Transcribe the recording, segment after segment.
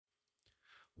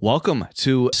Welcome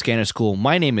to Scanner School.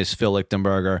 My name is Phil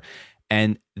Lichtenberger,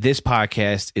 and this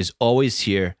podcast is always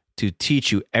here to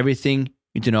teach you everything you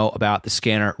need to know about the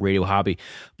scanner radio hobby.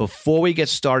 Before we get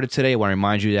started today, I want to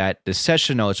remind you that the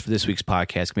session notes for this week's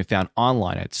podcast can be found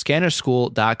online at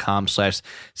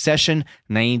scannerschool.com/session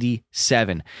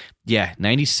 97. Yeah,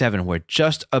 97. We're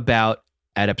just about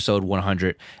at episode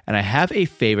 100, and I have a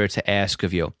favor to ask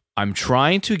of you. I'm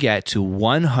trying to get to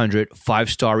 100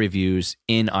 five-star reviews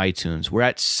in iTunes. We're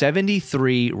at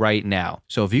 73 right now.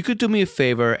 So if you could do me a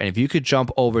favor and if you could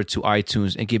jump over to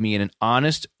iTunes and give me an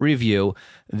honest review,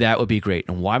 that would be great.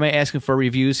 And why am I asking for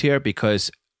reviews here? Because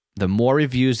the more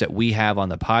reviews that we have on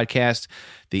the podcast,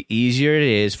 the easier it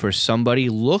is for somebody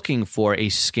looking for a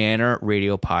scanner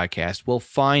radio podcast will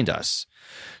find us.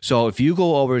 So if you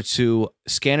go over to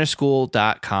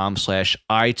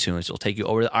scannerschool.com/iTunes, it'll take you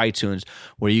over to iTunes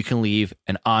where you can leave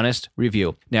an honest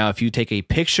review. Now, if you take a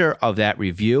picture of that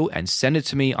review and send it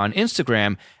to me on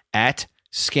Instagram at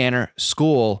Scanner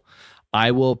School,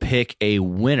 I will pick a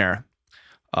winner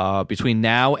between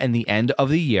now and the end of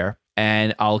the year.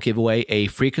 And I'll give away a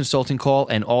free consulting call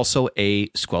and also a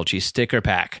Squelchy sticker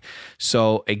pack.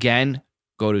 So again,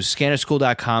 go to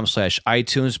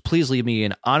scannerschool.com/iTunes. Please leave me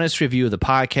an honest review of the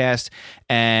podcast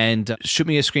and shoot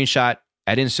me a screenshot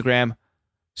at Instagram,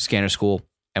 Scanner School,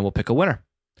 and we'll pick a winner.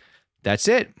 That's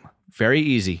it. Very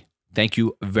easy. Thank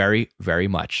you very, very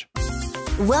much.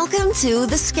 Welcome to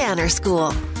the Scanner School,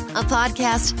 a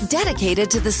podcast dedicated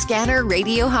to the scanner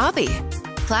radio hobby.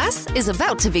 Class is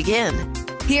about to begin.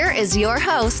 Here is your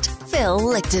host, Phil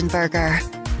Lichtenberger.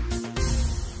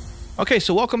 Okay,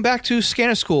 so welcome back to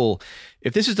Scanner School.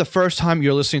 If this is the first time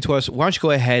you're listening to us, why don't you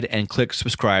go ahead and click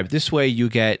subscribe. This way you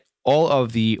get all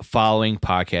of the following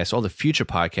podcasts, all the future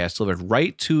podcasts delivered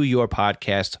right to your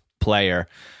podcast player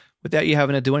without you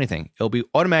having to do anything. It'll be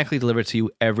automatically delivered to you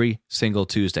every single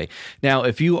Tuesday. Now,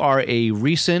 if you are a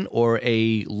recent or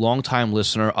a longtime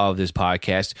listener of this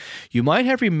podcast, you might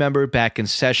have remembered back in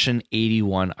session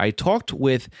 81, I talked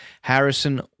with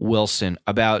Harrison Wilson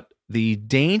about the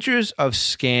dangers of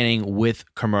scanning with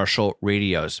commercial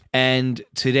radios. And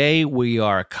today we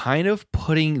are kind of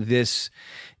putting this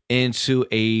into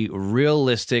a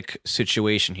realistic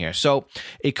situation here. So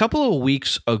a couple of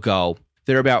weeks ago,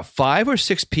 there are about 5 or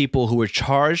 6 people who were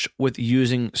charged with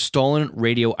using stolen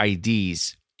radio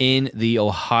IDs in the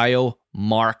Ohio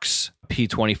MARCS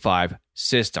P25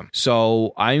 system.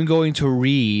 So I'm going to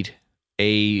read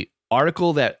a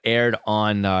article that aired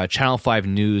on Channel 5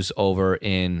 News over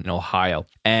in Ohio.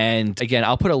 And again,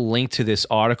 I'll put a link to this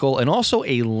article and also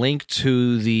a link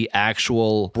to the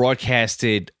actual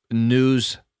broadcasted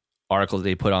news article that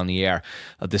they put on the air,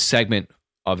 the segment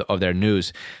of their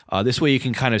news. This way you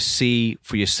can kind of see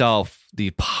for yourself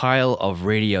the pile of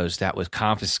radios that was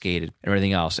confiscated and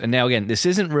everything else. And now again, this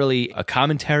isn't really a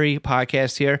commentary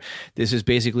podcast here. This is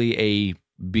basically a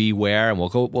beware, and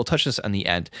we'll touch this on the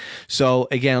end. So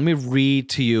again, let me read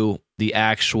to you the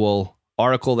actual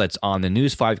article that's on the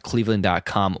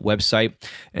news5cleveland.com website.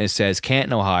 And it says,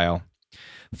 Canton, Ohio.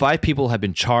 5 people have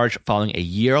been charged following a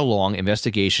year-long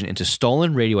investigation into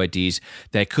stolen radio IDs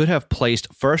that could have placed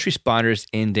first responders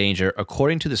in danger,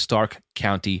 according to the Stark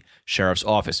County Sheriff's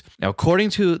Office. Now, according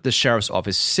to the Sheriff's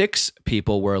Office, 6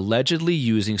 people were allegedly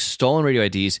using stolen radio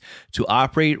IDs to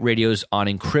operate radios on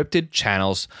encrypted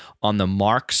channels on the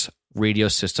MARCS radio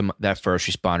system that first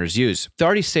responders use.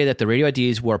 Authorities say that the radio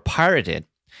IDs were pirated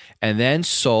and then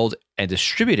sold and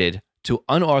distributed to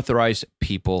unauthorized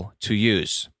people to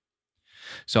use.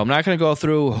 So I'm not going to go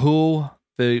through who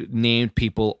the named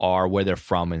people are, where they're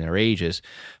from, and their ages.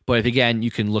 But if, again,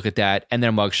 you can look at that and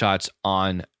their mugshots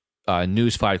on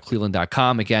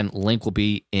news5cleveland.com. Again, link will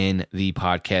be in the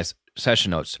podcast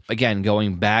session notes. Again,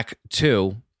 going back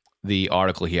to the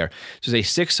article here. So a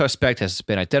 6th suspect has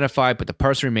been identified, but the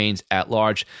person remains at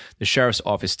large. The sheriff's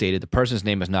office stated the person's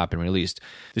name has not been released.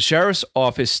 The sheriff's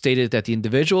office stated that the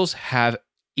individuals have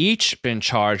each been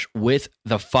charged with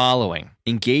the following: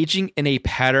 engaging in a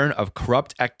pattern of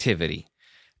corrupt activity,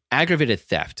 aggravated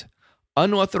theft,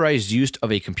 unauthorized use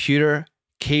of a computer,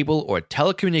 cable, or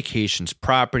telecommunications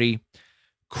property,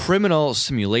 criminal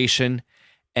simulation,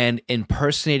 and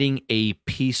impersonating a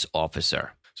peace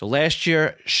officer. So last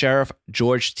year, Sheriff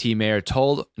George T. Mayer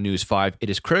told News 5, it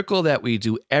is critical that we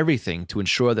do everything to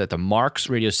ensure that the MARCS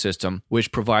radio system,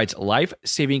 which provides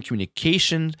life-saving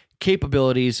communication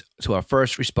capabilities to our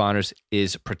first responders,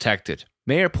 is protected.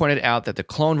 Mayer pointed out that the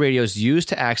cloned radios used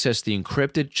to access the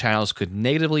encrypted channels could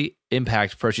negatively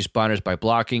impact first responders by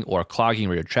blocking or clogging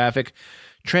radio traffic,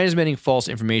 transmitting false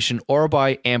information, or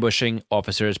by ambushing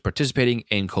officers participating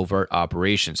in covert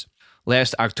operations.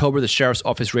 Last October, the sheriff's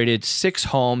office raided 6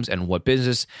 homes and 1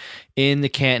 business in the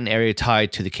Canton area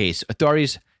tied to the case.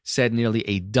 Authorities said nearly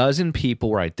a dozen people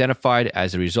were identified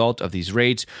as a result of these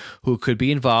raids who could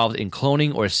be involved in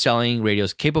cloning or selling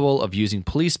radios capable of using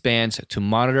police bands to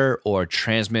monitor or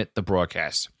transmit the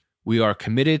broadcast. We are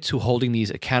committed to holding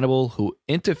these accountable who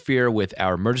interfere with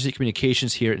our emergency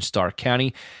communications here in Stark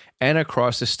County and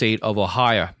across the state of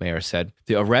Ohio, Mayor said.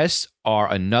 The arrests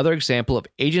are another example of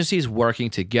agencies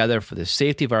working together for the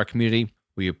safety of our community.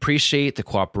 We appreciate the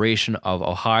cooperation of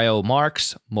Ohio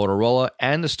MARCS, Motorola,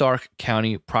 and the Stark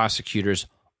County Prosecutor's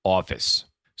Office.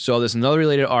 So there's another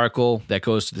related article that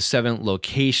goes to the 7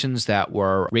 locations that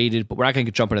were raided, but we're not going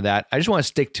to jump into that. I just want to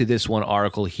stick to this one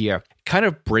article here, kind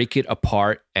of break it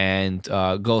apart and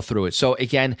go through it. So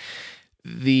again,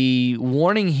 the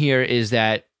warning here is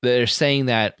that they're saying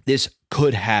that this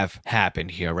could have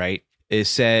happened here, right? It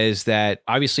says that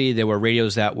obviously there were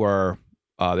radios that were,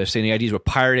 they're saying the IDs were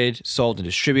pirated, sold, and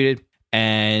distributed.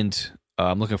 And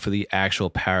I'm looking for the actual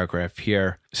paragraph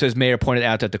here. It says, Mayor pointed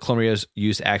out that the clone radios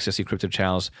used to access the encrypted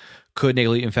channels could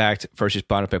negatively impact first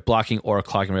responders by blocking or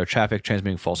clogging radio traffic,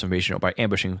 transmitting false information, or by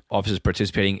ambushing officers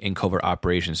participating in covert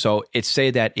operations. So it's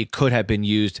say that it could have been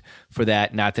used for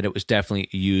that, not that it was definitely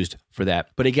used for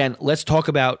that. But again, let's talk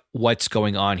about what's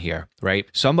going on here, right?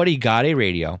 Somebody got a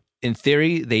radio. In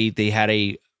theory, they had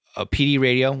a PD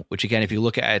radio, which again, if you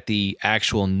look at the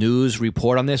actual news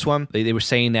report on this one, they were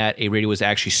saying that a radio was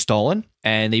actually stolen,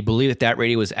 and they believe that that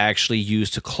radio was actually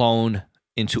used to clone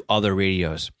into other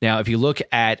radios. Now, if you look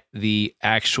at the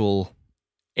actual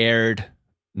aired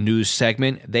news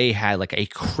segment, they had like a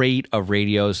crate of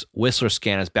radios, Whistler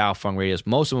scanners, Baofeng radios,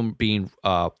 most of them being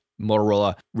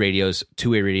Motorola radios,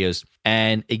 2-way radios.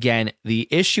 And again, the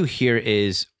issue here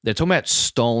is they're talking about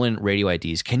stolen radio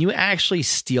IDs. Can you actually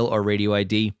steal a radio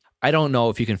ID? I don't know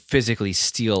if you can physically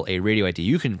steal a radio ID.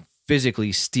 You can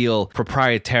physically steal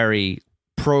proprietary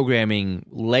programming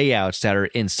layouts that are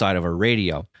inside of a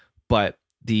radio. But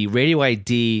the radio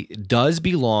ID does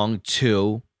belong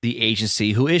to the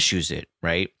agency who issues it,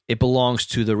 right? It belongs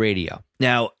to the radio.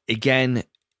 Now, again,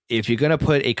 if you're going to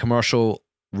put a commercial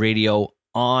radio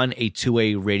on a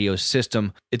 2-way radio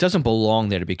system, it doesn't belong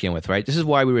there to begin with, right? This is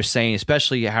why we were saying,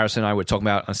 especially Harrison and I were talking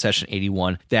about on session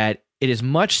 81, that it is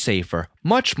much safer,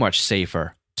 much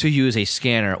safer to use a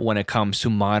scanner when it comes to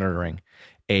monitoring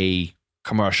a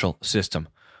commercial system,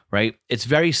 right? It's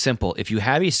very simple. If you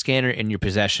have a scanner in your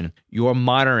possession, you're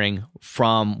monitoring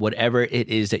from whatever it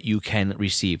is that you can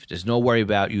receive. There's no worry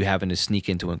about you having to sneak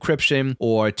into encryption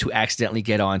or to accidentally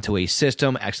get onto a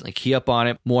system, accidentally key up on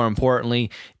it. More importantly,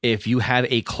 if you have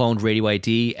a cloned radio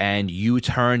ID and you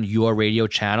turn your radio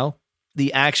channel,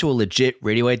 the actual legit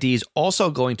radio ID is also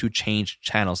going to change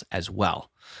channels as well.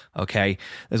 Okay,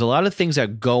 there's a lot of things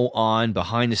that go on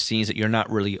behind the scenes that you're not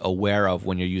really aware of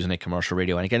when you're using a commercial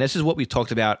radio. And again, this is what we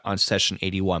talked about on session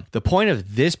 81. The point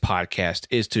of this podcast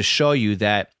is to show you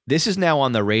that this is now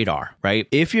on the radar, right?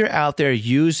 If you're out there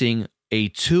using a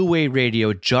 2-way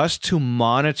radio just to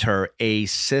monitor a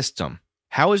system,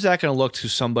 how is that going to look to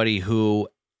somebody who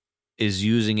is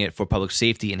using it for public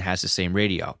safety and has the same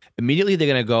radio? Immediately, they're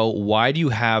going to go, why do you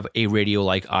have a radio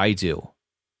like I do?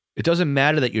 It doesn't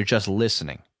matter that you're just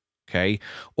listening, okay,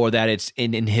 or that it's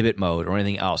in inhibit mode or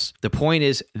anything else. The point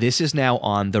is, this is now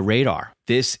on the radar.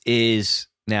 This is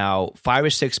now 5 or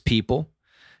 6 people,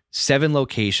 7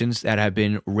 locations that have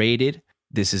been raided.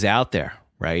 This is out there,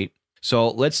 right? So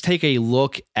let's take a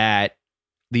look at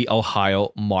the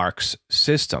Ohio MARCS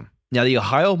system. Now, the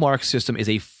Ohio MARCS system is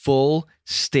a full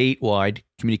statewide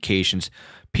communications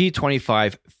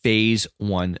P25 Phase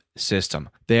 1 system.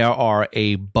 There are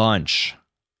a bunch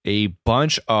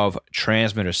of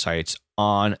transmitter sites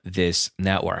on this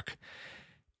network.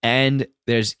 And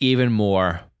there's even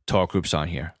more talk groups on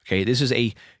here. Okay, this is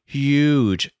a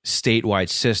huge statewide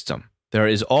system. There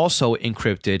is also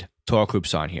encrypted talk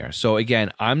groups on here. So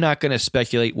again, I'm not going to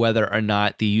speculate whether or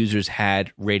not the users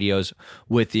had radios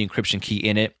with the encryption key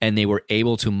in it and they were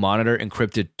able to monitor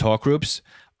encrypted talk groups.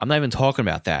 I'm not even talking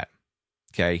about that.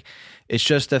 Okay. It's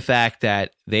just the fact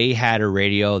that they had a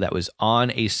radio that was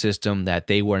on a system that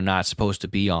they were not supposed to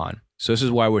be on. So this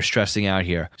is why we're stressing out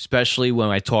here, especially when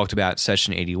I talked about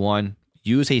session 81,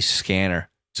 use a scanner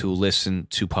to listen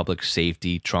to public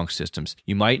safety trunk systems.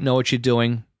 You might know what you're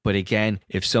doing, but again,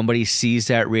 if somebody sees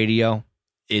that radio,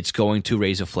 it's going to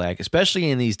raise a flag, especially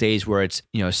in these days where it's,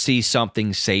 see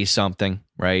something, say something,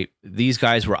 right? These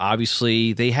guys were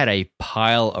obviously, they had a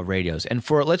pile of radios. And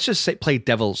let's just say, play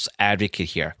devil's advocate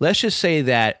here. Let's just say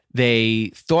that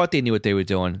they thought they knew what they were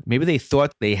doing. Maybe they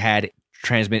thought they had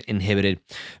transmit inhibited.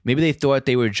 Maybe they thought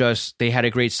they had a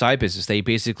great side business. They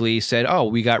basically said, oh,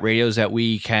 we got radios that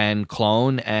we can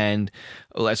clone, and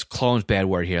let's clone's bad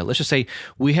word here. Let's just say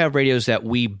we have radios that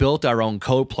we built our own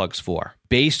code plugs for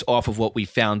based off of what we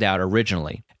found out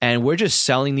originally. And we're just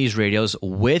selling these radios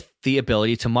with the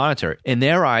ability to monitor. In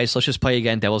their eyes, let's just play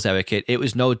again devil's advocate, it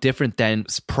was no different than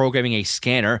programming a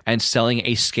scanner and selling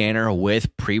a scanner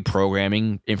with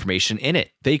pre-programming information in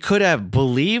it. They could have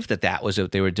believed that that was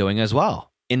what they were doing as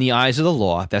well. In the eyes of the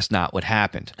law, that's not what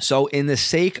happened. So in the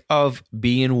sake of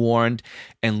being warned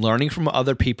and learning from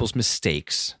other people's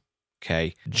mistakes,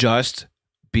 okay, just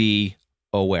be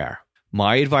aware.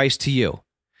 My advice to you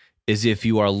is if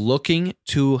you are looking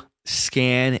to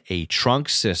scan a trunk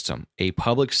system, a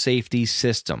public safety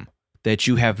system that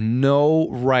you have no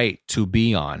right to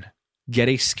be on, get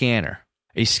a scanner.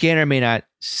 A scanner may not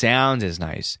sound as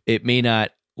nice. It may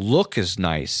not look as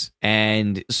nice.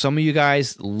 And some of you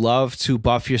guys love to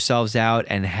buff yourselves out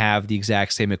and have the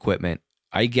exact same equipment.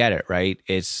 I get it, right?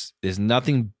 There's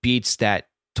nothing beats that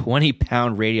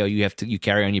 20-pound radio you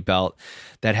carry on your belt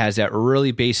that has that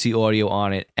really bassy audio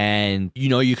on it, and you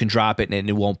know you can drop it and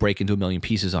it won't break into a million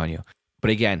pieces on you.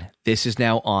 But again, this is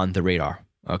now on the radar,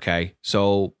 okay?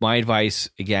 So my advice,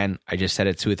 again, I just said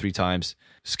it 2 or 3 times,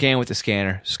 scan with the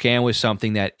scanner, scan with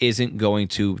something that isn't going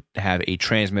to have a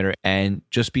transmitter, and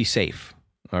just be safe,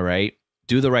 all right?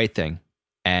 Do the right thing,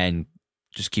 and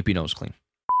just keep your nose clean.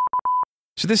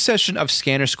 So this session of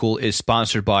Scanner School is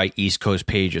sponsored by East Coast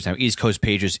Pagers. Now, East Coast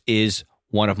Pagers is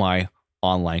one of my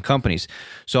online companies.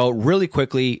 So really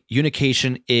quickly,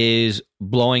 Unication is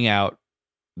blowing out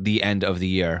the end of the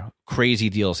year. Crazy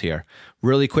deals here.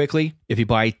 Really quickly, if you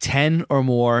buy 10 or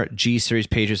more G-Series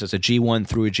pagers, that's a G1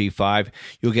 through a G5,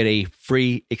 you'll get a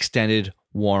free extended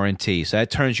warranty. So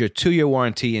that turns your 2-year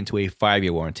warranty into a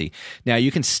 5-year warranty. Now, you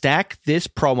can stack this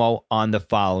promo on the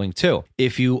following too.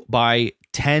 If you buy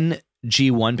 10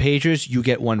 G1 pagers, you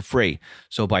get one free.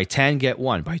 So buy 10, get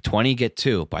one. Buy 20, get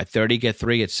two. Buy 30, get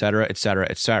three, etc., etc.,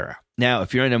 etc. Now,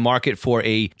 if you're in the market for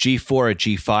a G4 or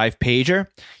G5 pager,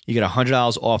 you get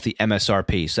 $100 off the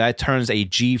MSRP. So that turns a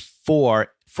G4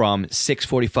 from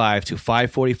 $645 to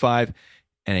 $545,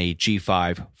 and a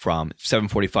G5 from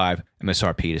 $745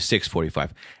 MSRP to $645.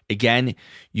 Again,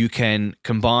 you can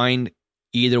combine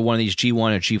either one of these G1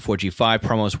 or G4, G5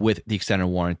 promos with the extended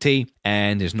warranty,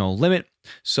 and there's no limit.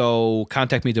 So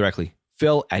contact me directly,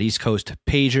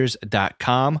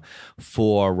 phil@eastcoastpagers.com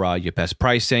for your best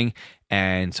pricing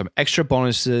and some extra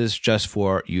bonuses just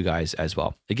for you guys as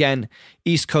well. Again,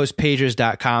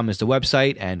 eastcoastpagers.com is the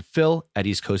website, and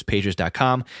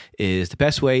phil@eastcoastpagers.com is the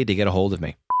best way to get a hold of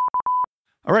me.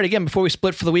 All right, again, before we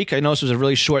split for the week, I know this was a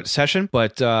really short session,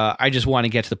 but I just want to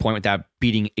get to the point without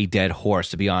beating a dead horse,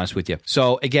 to be honest with you.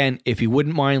 So again, if you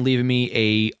wouldn't mind leaving me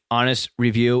a honest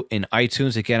review in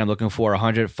iTunes, again, I'm looking for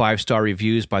 100 5-star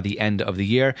reviews by the end of the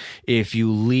year. If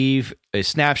you leave a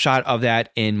snapshot of that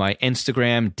in my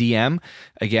Instagram DM,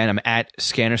 again, I'm at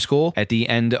Scanner School. At the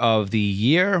end of the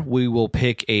year, we will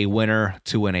pick a winner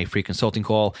to win a free consulting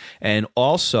call and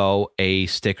also a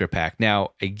sticker pack.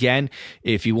 Now, again,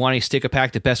 if you want a sticker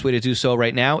pack, the best way to do so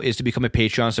right now is to become a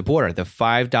Patreon supporter. The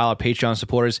 $5 Patreon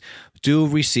supporters do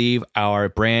receive our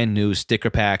brand new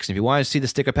sticker packs. And if you want to see the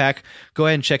sticker pack, go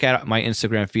ahead and check out my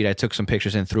Instagram feed. I took some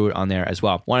pictures and threw it on there as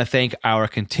well. Want to thank our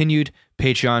continued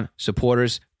Patreon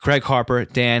supporters: Craig Harper,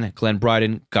 Dan, Glenn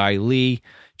Bryden, Guy Lee,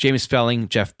 James Felling,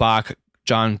 Jeff Bach,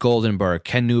 John Goldenberg,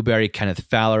 Ken Newberry, Kenneth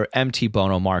Fowler, MT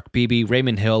Bono, Mark Beebe,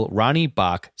 Raymond Hill, Ronnie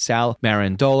Bach, Sal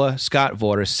Marandola, Scott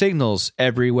Vorder, Signals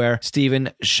Everywhere,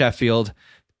 Stephen Sheffield,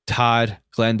 Todd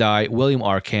Glendy, William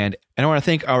Arcand. And I want to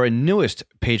thank our newest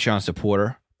Patreon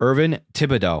supporter, Irvin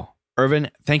Thibodeau.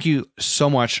 Irvin, thank you so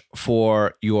much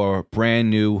for your brand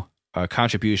new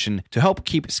contribution to help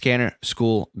keep Scanner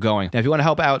School going. Now, if you want to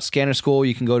help out Scanner School,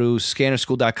 you can go to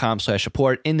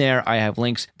scannerschool.com/support. In there, I have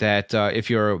links that if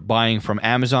you're buying from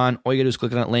Amazon, all you got to do is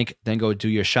click on that link, then go do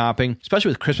your shopping. Especially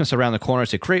with Christmas around the corner,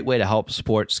 it's a great way to help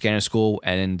support Scanner School,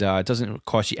 and it doesn't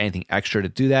cost you anything extra to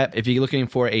do that. If you're looking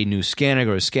for a new scanner,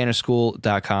 go to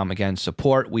scannerschool.com. Again,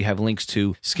 support. We have links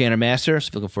to Scanner Master, so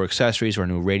if you're looking for accessories or a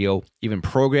new radio, even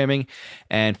programming.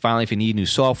 And finally, if you need new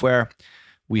software,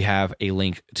 we have a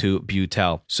link to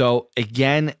Butel. So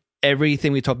again,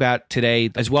 everything we talked about today,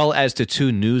 as well as the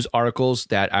 2 news articles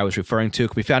that I was referring to,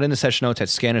 can be found in the session notes at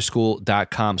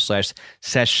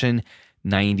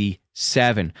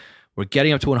scannerschool.com/session97. We're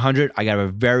getting up to 100. I got a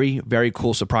very, very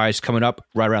cool surprise coming up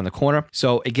right around the corner.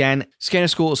 So again, Scanner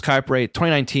School is copyright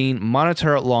 2019,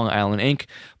 Monitor Long Island, Inc.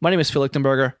 My name is Phil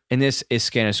Lichtenberger, and this is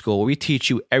Scanner School, where we teach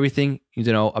you everything you need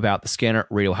to know about the scanner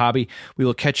radio hobby. We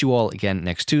will catch you all again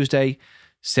next Tuesday.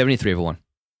 73, everyone.